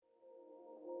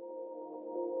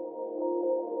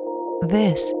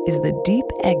This is the Deep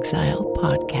Exile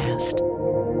Podcast.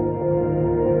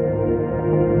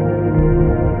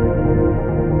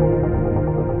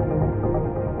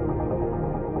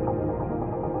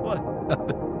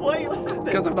 Why are you laughing?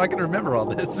 Because I'm not going to remember all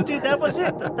this. Dude, that was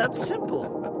it. That's simple.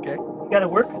 Okay. You gotta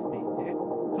work with me,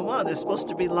 dude. Come on, they're supposed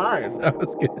to be live. That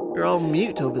was good. You're all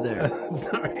mute over there.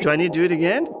 Sorry. Do I need to do it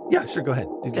again? Yeah, sure, go ahead.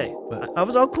 Okay. But I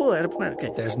was all cool. I had a plan.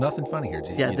 Okay. there's nothing funny here.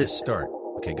 Yeah, You just start.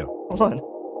 Okay, go. Hold on.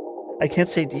 I can't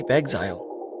say deep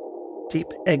exile. Deep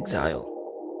exile.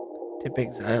 Deep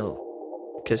exile.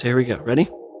 Okay, so here we go. Ready?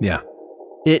 Yeah.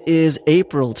 It is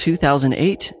April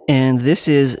 2008, and this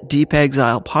is Deep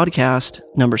Exile Podcast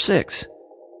number 6.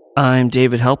 I'm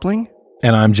David Helpling.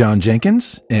 And I'm John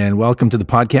Jenkins, and welcome to the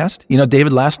podcast. You know,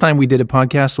 David, last time we did a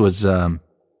podcast was,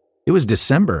 it was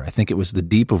December. I think it was the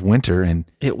deep of winter, and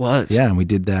It was. yeah, and we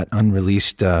did that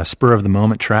unreleased spur of the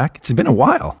moment track. It's been a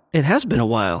while. It has been a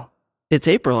while. It's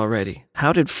April already.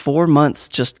 How did 4 months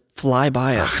just fly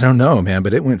by us? I don't know, man,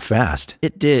 but it went fast.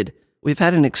 It did. We've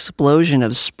had an explosion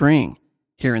of spring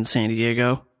here in San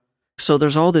Diego. So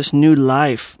there's all this new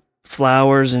life,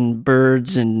 flowers and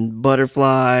birds and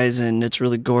butterflies, and it's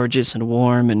really gorgeous and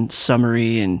warm and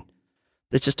summery, and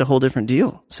it's just a whole different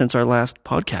deal since our last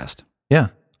podcast. Yeah.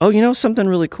 Oh, you know, something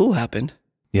really cool happened.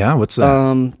 Yeah, what's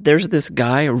that? There's this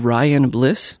guy, Ryan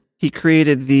Bliss. He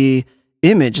created the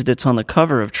image that's on the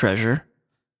cover of Treasure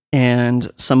and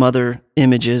some other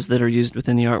images that are used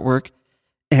within the artwork.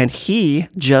 And he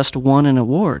just won an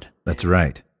award. That's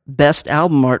right. Best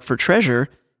album art for Treasure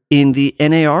in the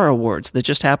NAR Awards that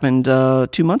just happened 2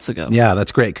 months ago. Yeah,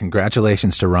 that's great.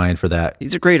 Congratulations to Ryan for that.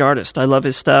 He's a great artist. I love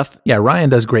his stuff. Yeah,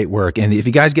 Ryan does great work. And if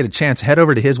you guys get a chance, head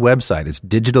over to his website. It's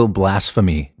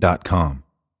digitalblasphemy.com.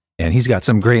 And he's got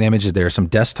some great images there, some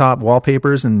desktop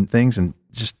wallpapers and things, and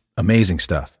just amazing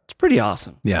stuff. It's pretty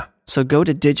awesome. Yeah. So go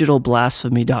to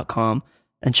digitalblasphemy.com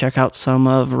and check out some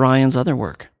of Ryan's other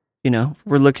work. You know, if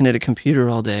we're looking at a computer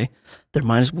all day, there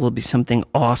might as well be something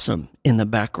awesome in the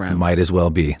background. Might as well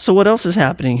be. So what else is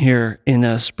happening here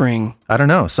in spring? I don't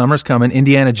know. Summer's coming.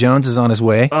 Indiana Jones is on his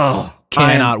way. Oh,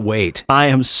 Cannot wait. I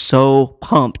am so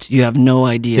pumped. You have no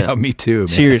idea. Yeah, me too, man.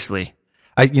 Seriously.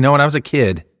 You know, when I was a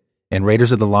kid and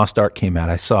Raiders of the Lost Ark came out,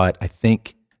 I saw it, I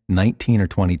think, 19 or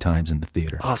 20 times in the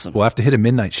theater. Awesome. We'll have to hit a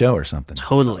midnight show or something.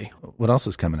 Totally. What else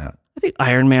is coming out? I think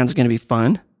Iron Man's going to be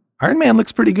fun. Iron Man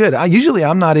looks pretty good.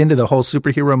 I'm not into the whole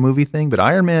superhero movie thing, but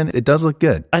Iron Man, it does look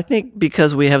good. I think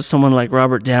because we have someone like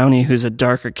Robert Downey who's a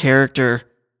darker character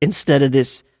instead of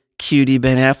this cutie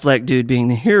Ben Affleck dude being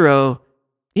the hero,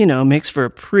 you know, makes for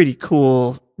a pretty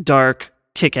cool, dark,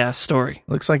 kick-ass story.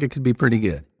 Looks like it could be pretty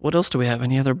good. What else do we have?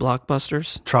 Any other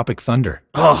blockbusters? Tropic Thunder.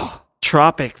 Oh,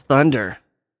 Tropic Thunder.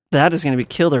 That is going to be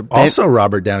killer. Also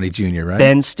Robert Downey Jr., right?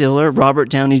 Ben Stiller, Robert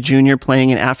Downey Jr.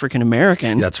 playing an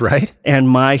African-American. That's right. And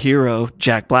my hero,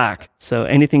 Jack Black. So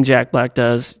anything Jack Black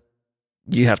does,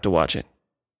 you have to watch it.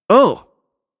 Oh,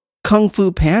 Kung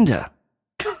Fu Panda.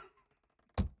 Kung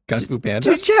Fu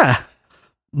Panda? Dude, yeah.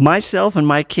 Myself and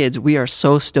my kids, we are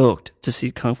so stoked to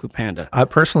see Kung Fu Panda.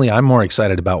 I'm more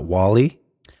excited about WALL-E.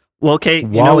 Well, okay,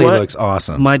 WALL-E looks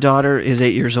awesome. My daughter is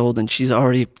 8 years old, and she's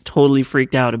already totally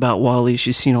freaked out about WALL-E.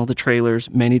 She's seen all the trailers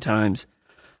many times.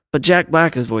 But Jack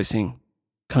Black is voicing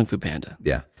Kung Fu Panda.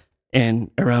 Yeah.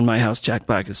 And around my house, Jack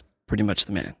Black is pretty much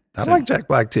the man. I like Jack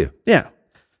Black, too. Yeah.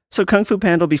 So Kung Fu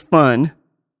Panda will be fun.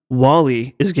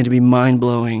 WALL-E is going to be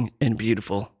mind-blowing and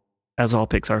beautiful, as all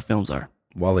Pixar films are.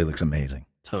 WALL-E looks amazing.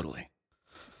 Totally.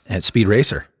 And Speed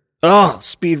Racer. Oh,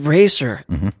 Speed Racer.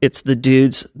 Mm-hmm. It's the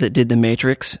dudes that did The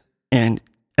Matrix, and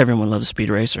everyone loves Speed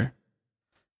Racer.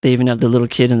 They even have the little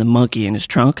kid and the monkey in his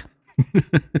trunk.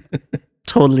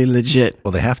 Totally legit.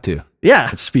 Well, they have to. Yeah.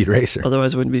 It's Speed Racer.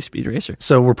 Otherwise, it wouldn't be Speed Racer.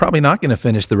 So we're probably not going to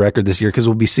finish the record this year because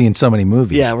we'll be seeing so many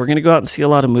movies. Yeah, we're going to go out and see a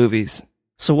lot of movies.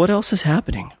 So what else is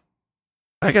happening?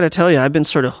 I got to tell you, I've been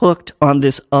sort of hooked on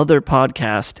this other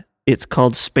podcast. It's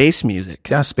called Space Music.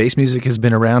 Yeah, Space Music has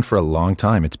been around for a long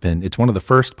time. It's one of the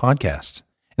first podcasts.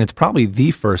 And it's probably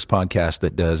the first podcast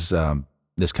that does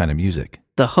this kind of music.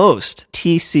 The host,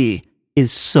 TC,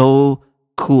 is so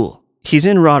cool. He's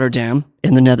in Rotterdam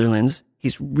in the Netherlands.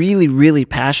 He's really, really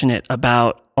passionate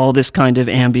about all this kind of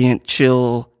ambient,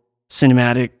 chill,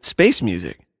 cinematic space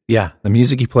music. Yeah, the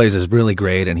music he plays is really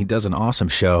great, and he does an awesome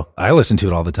show. I listen to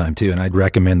it all the time, too, and I'd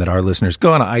recommend that our listeners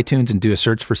go on iTunes and do a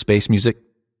search for Space Music,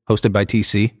 hosted by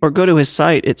TC. Or go to his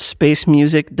site. It's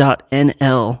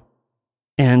spacemusic.nl.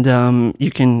 And you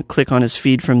can click on his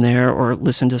feed from there or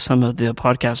listen to some of the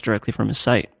podcasts directly from his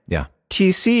site. Yeah.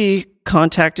 TC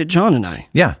contacted John and I.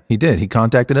 Yeah, he did. He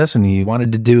contacted us and he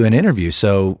wanted to do an interview.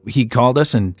 So he called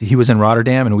us and he was in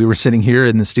Rotterdam and we were sitting here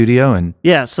in the studio. And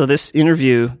yeah, so this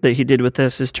interview that he did with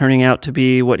us is turning out to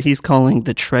be what he's calling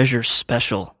the Treasure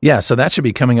Special. Yeah, so that should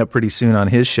be coming up pretty soon on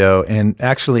his show. And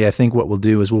actually, I think what we'll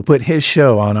do is we'll put his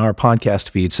show on our podcast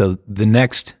feed. So the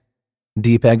next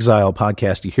Deep Exile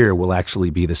podcast you hear will actually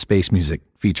be the space music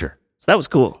feature. So that was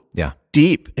cool. Yeah.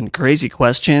 Deep and crazy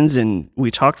questions. And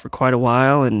we talked for quite a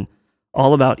while and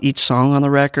all about each song on the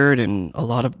record and a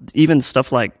lot of even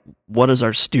stuff like what does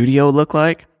our studio look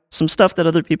like? Some stuff that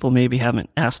other people maybe haven't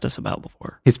asked us about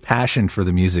before. His passion for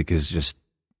the music is just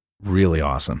really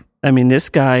awesome. I mean, this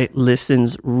guy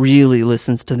really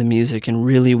listens to the music and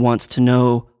really wants to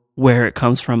know where it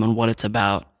comes from and what it's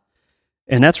about.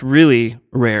 And that's really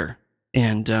rare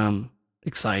and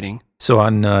exciting. So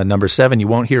on number 7, you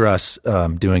won't hear us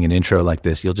doing an intro like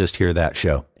this. You'll just hear that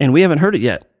show. And we haven't heard it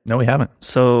yet. No, we haven't.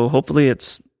 So hopefully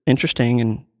it's interesting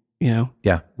and,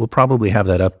 Yeah, we'll probably have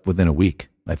that up within a week.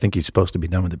 I think he's supposed to be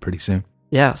done with it pretty soon.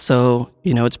 Yeah, so,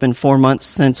 it's been 4 months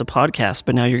since a podcast,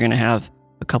 but now you're going to have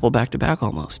a couple back-to-back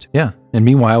almost. Yeah, and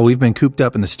meanwhile, we've been cooped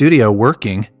up in the studio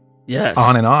working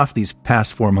on and off these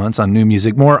past 4 months on new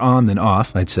music. More on than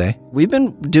off, I'd say. We've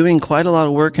been doing quite a lot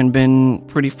of work and been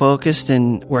pretty focused,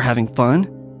 and we're having fun.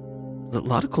 A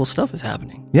lot of cool stuff is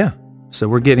happening. Yeah, so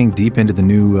we're getting deep into the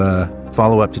new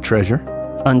follow-up to Treasure.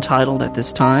 Untitled at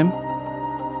this time.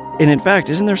 And in fact,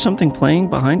 isn't there something playing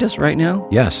behind us right now?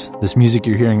 Yes, this music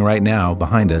you're hearing right now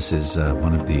behind us is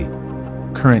one of the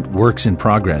current works in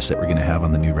progress that we're going to have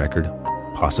on the new record,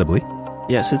 possibly.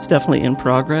 Yes, it's definitely in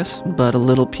progress, but a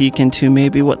little peek into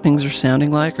maybe what things are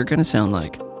sounding like or going to sound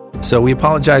like. So we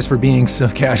apologize for being so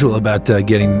casual about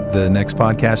getting the next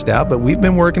podcast out, but we've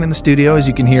been working in the studio, as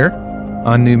you can hear,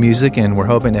 on new music, and we're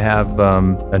hoping to have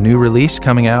a new release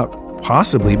coming out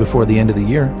possibly before the end of the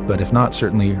year, but if not,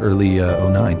 certainly early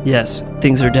 09. Yes,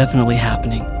 things are definitely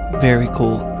happening. Very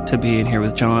cool to be in here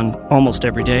with John almost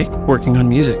every day working on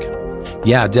music.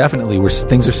 Yeah, definitely.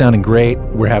 Things are sounding great.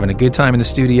 We're having a good time in the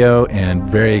studio and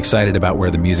very excited about where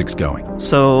the music's going.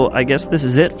 So I guess this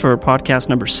is it for podcast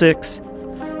number 6,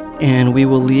 and we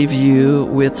will leave you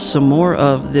with some more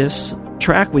of this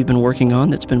track we've been working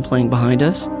on that's been playing behind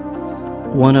us.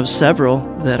 One of several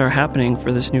that are happening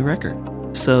for this new record.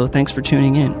 So thanks for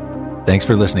tuning in. Thanks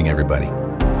for listening, everybody.